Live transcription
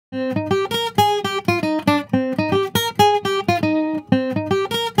Hey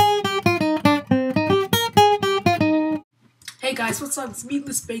guys, what's up? It's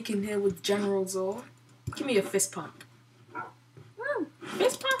MeatlessBacon here with General Zor. Give me a fist pump. Woo!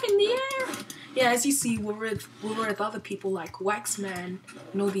 Fist pump in the air! Yeah, as you see, we're with other people like Waxman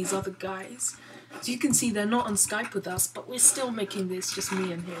and all these other guys. As you can see, they're not on Skype with us, but we're still making this, just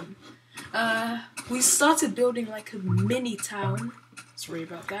me and him. We started building like a mini town. Sorry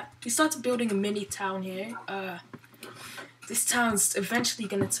about that. We started building a mini town here. This town's eventually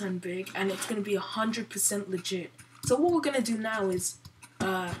gonna turn big, and it's gonna be 100% legit. So what we're gonna do now is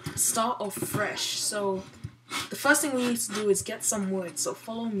start off fresh. So the first thing we need to do is get some wood. So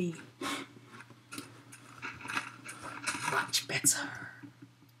follow me. Much better.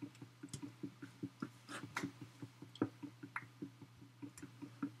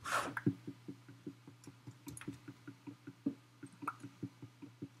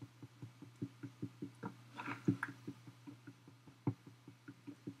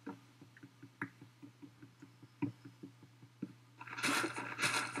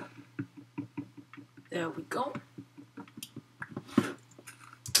 There we go.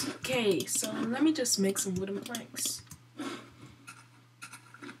 Okay, so let me just make some wooden planks.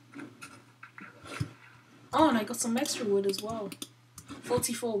 Oh, and I got some extra wood as well.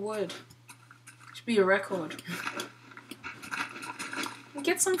 44 wood. Should be a record. And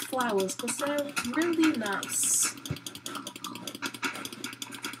get some flowers, because they're really nice.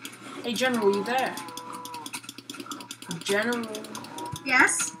 Hey, General, you there? General?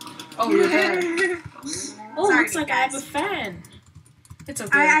 Yes? Oh, you're there. Oh, Sorry, looks like guys. I have a fan. It's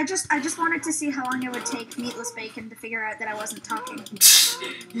okay. I just wanted to see how long it would take MeatlessBacon to figure out that I wasn't talking.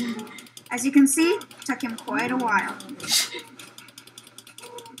 As you can see, it took him quite a while.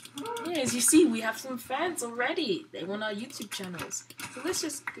 Yeah, as you see, we have some fans already. They want our YouTube channels. So let's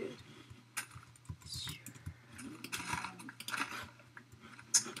just go.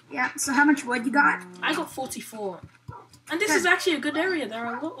 Yeah, so how much wood you got? I got 44. And this is actually a good area. There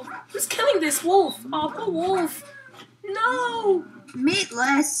are a lot of... Who's killing this wolf? Oh, poor wolf. No!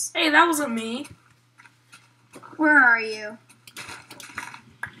 Meatless! Hey, that wasn't me. Where are you?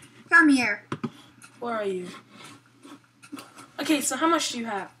 Come here. Where are you? Okay, so how much do you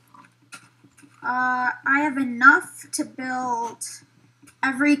have? I have enough to build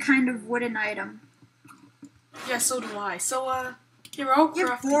every kind of wooden item. Yeah, so do I. So, here, I'll You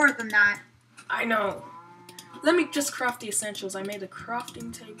have craft... more than that. I know. Let me just craft the essentials. I made a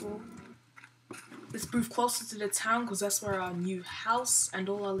crafting table. Let's move closer to the town because that's where our new house and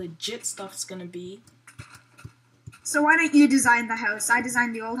all our legit stuff's gonna be. So why don't you design the house? I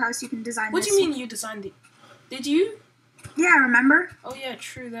designed the old house, you can design What this. do you mean you designed it? Did you? Yeah, remember? Oh yeah,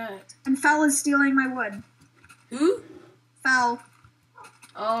 true that. And Fell is stealing my wood. Who? Fell.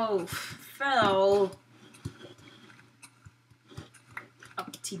 Oh, Fell.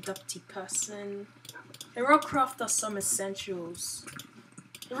 Uppity-dupty person. Here, I'll craft us some essentials.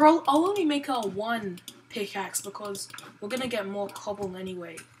 Here, I'll only make a 1 pickaxe because we're gonna get more cobble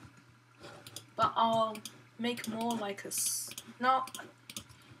anyway. But I'll make more like a... No.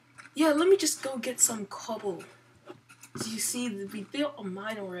 Yeah, let me just go get some cobble. As you see, we built a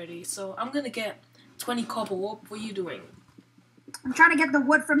mine already, so I'm gonna get 20 cobble. What are you doing? I'm trying to get the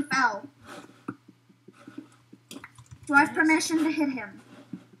wood from Fell. Do I have permission to hit him?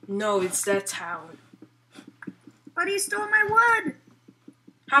 No, it's their town. But he stole my wood!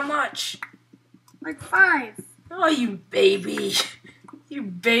 How much? Like 5. Oh, you baby. You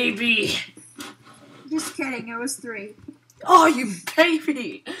baby. Just kidding, it was 3. Oh, you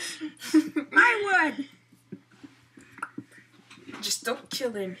baby. My wood! Just don't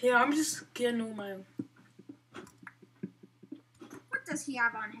kill him. Here, I'm just getting all my... What does he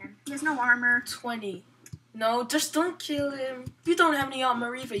have on him? He has no armor. 20. No, just don't kill him. You don't have any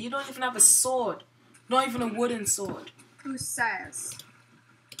armor either. You don't even have a sword. Not even a wooden sword. Who says?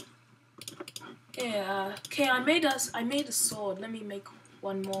 Yeah, okay, I made a sword. Let me make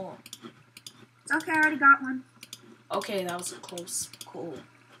one more. It's okay, I already got one. Okay, that was close. Cool.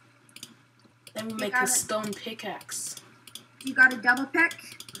 Then we make got a it. stone pickaxe. You got a double pick?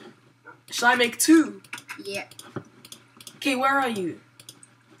 Should I make 2? Yeah. Okay, where are you?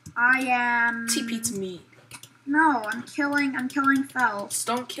 I am... TP to me. No, I'm killing Fell. Just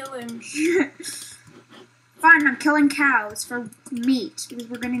don't kill him. Fine, I'm killing cows for meat, because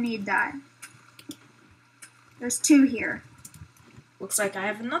we're gonna need that. There's 2 here. Looks like I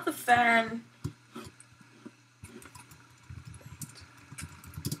have another fan.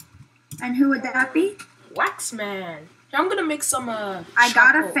 And who would that be? Waxman. I'm gonna make some I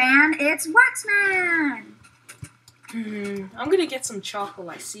got a fan. It's Waxman. I'm gonna get some charcoal.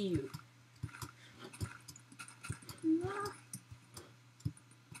 I see you.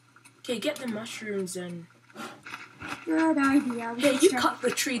 Okay, get the mushrooms and... Good idea. Yeah, you cut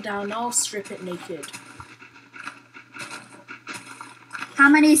the tree down. I'll strip it naked. How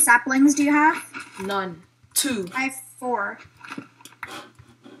many saplings do you have? None. 2. I have 4.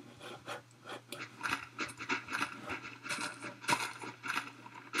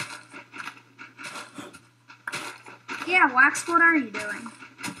 Yeah, Wax, what are you doing?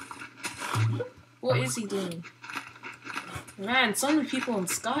 What is he doing? Man, so many people on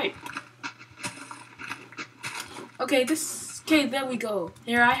Skype. Okay, there we go.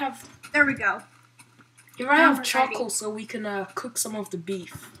 Here I have... There we go. Here I have charcoal so we can cook some of the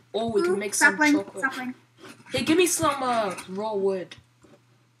beef. Or we can make some chocolate. Sapling. Hey, give me some raw wood.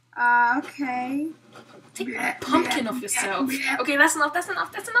 Okay. Take that pumpkin off yourself. Okay, that's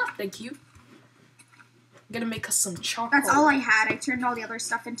enough. Thank you. I'm gonna make us some charcoal. That's all I had. I turned all the other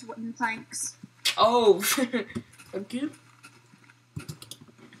stuff into wooden planks. Oh. Okay.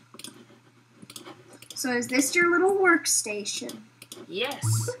 So is this your little workstation?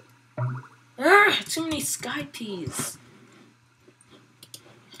 Yes. Too many Skype peas.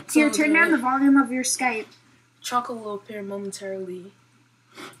 Here, turn down the volume of your Skype. Charcoal will appear momentarily.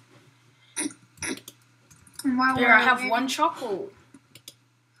 And while Here, I have 1 charcoal.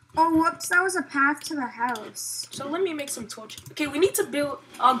 Oh, whoops, that was a path to the house. So let me make some torches. Okay, we need to build...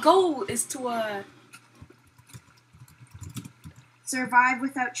 Our goal is to, survive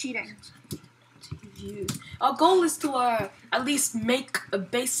without cheating. Our goal is to, at least make a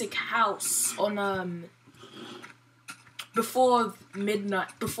basic house on, before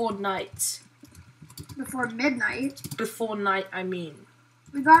midnight. Before night. Before midnight? Before night, I mean.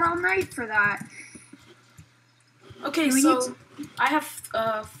 We got all night for that. Okay, so I have,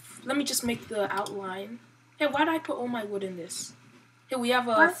 let me just make the outline. Hey, why did I put all my wood in this? Here, we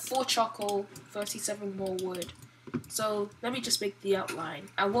have 4 charcoal, 37 more wood. So, let me just make the outline.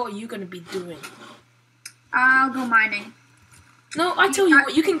 And what are you going to be doing? I'll go mining. No, I tell you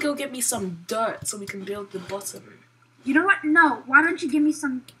what, you can go get me some dirt so we can build the bottom. You know what? No, why don't you give me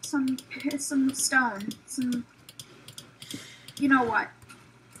some stone? Some... You know what?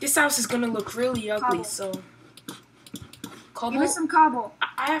 This house is going to look really ugly, Cobble. so... Cobble? Give me some cobble.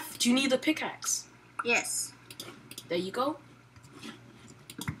 I have... Do you need a pickaxe? Yes. There you go.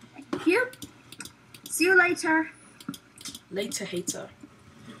 Thank you. See you later. Later, hater.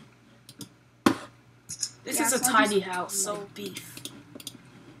 This is a tiny house, so beef.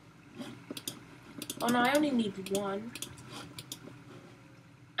 Oh no, I only need 1.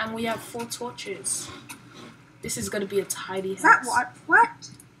 And we have 4 torches. This is gonna be a tidy house. Is that what? What?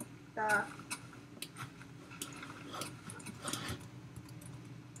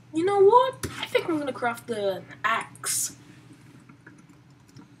 You know what? I think I'm gonna craft an axe.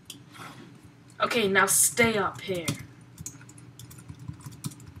 Okay, now stay up here.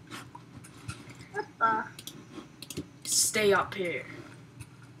 What the? Stay up here.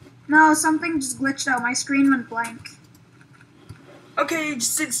 No, something just glitched out. My screen went blank. Okay,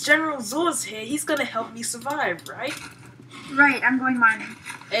 since General Zor's here, he's gonna help me survive, right? Right, I'm going mining.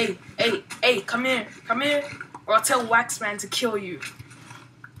 Hey, come here, or I'll tell Waxman to kill you.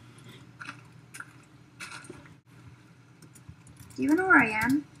 Do you even know where I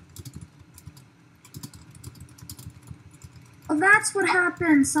am? Oh, that's what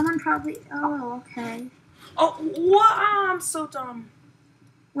happened. Someone probably... Oh, okay. Oh, what? I'm so dumb.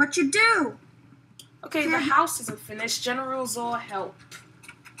 What you do? Okay, the house isn't finished. General Zor, help.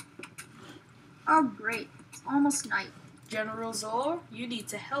 Oh, great. It's almost night. General Zor, you need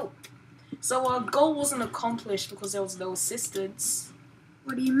to help. So our goal wasn't accomplished because there was no assistance.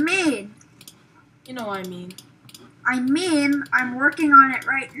 What do you mean? You know what I mean. I mean, I'm working on it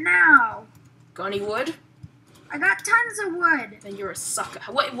right now. Got any wood? I got tons of wood. Then you're a sucker.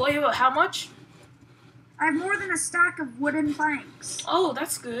 Wait, how much? I have more than a stack of wooden planks. Oh,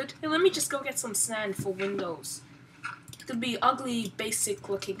 that's good. Hey, let me just go get some sand for windows. It could be ugly, basic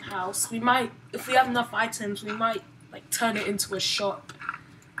looking house. We might, if we have enough items, we might like turn it into a shop.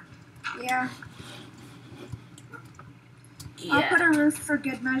 Yeah. Yeah. I'll put a roof for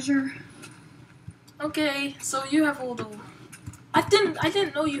good measure. Okay, so you have all the... I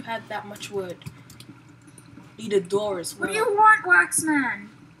didn't know you had that much wood. Need a door as well. What do you want, Waxman?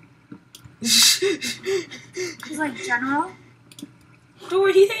 He's like, General? Don't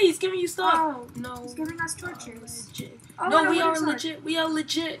worry, he's giving you stuff. Oh, no. He's giving us torches. Legit. Oh, no, we are legit. We are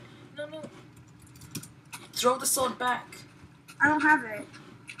legit. No. Throw the sword back. I don't have it.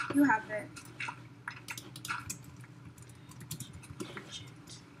 You have it.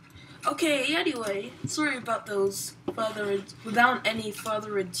 Okay, anyway, sorry about those without any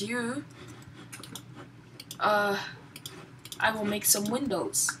further ado, I will make some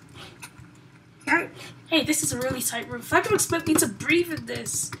windows. Okay. Hey, this is a really tight roof. How do you expect me to breathe in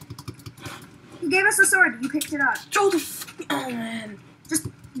this? He gave us a sword. You picked it up. Oh man. Just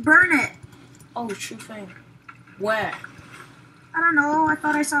burn it. Oh, true thing. Where? I don't know. I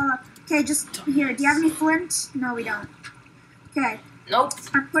thought I saw. Okay, just here. Do you have any flint? No, we don't. Okay. Nope.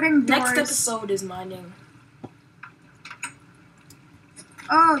 I'm putting doors. Next episode is mining.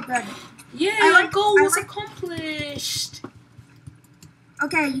 Oh, good. Yeah, our goal was accomplished.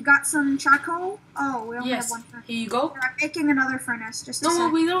 Okay, you got some charcoal? Oh, we only have one furnace. Here you go. I'm making another furnace. Just no,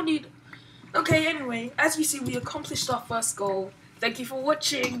 we don't need. Okay, anyway, as we see, we accomplished our first goal. Thank you for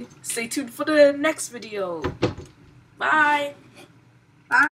watching. Stay tuned for the next video. Bye.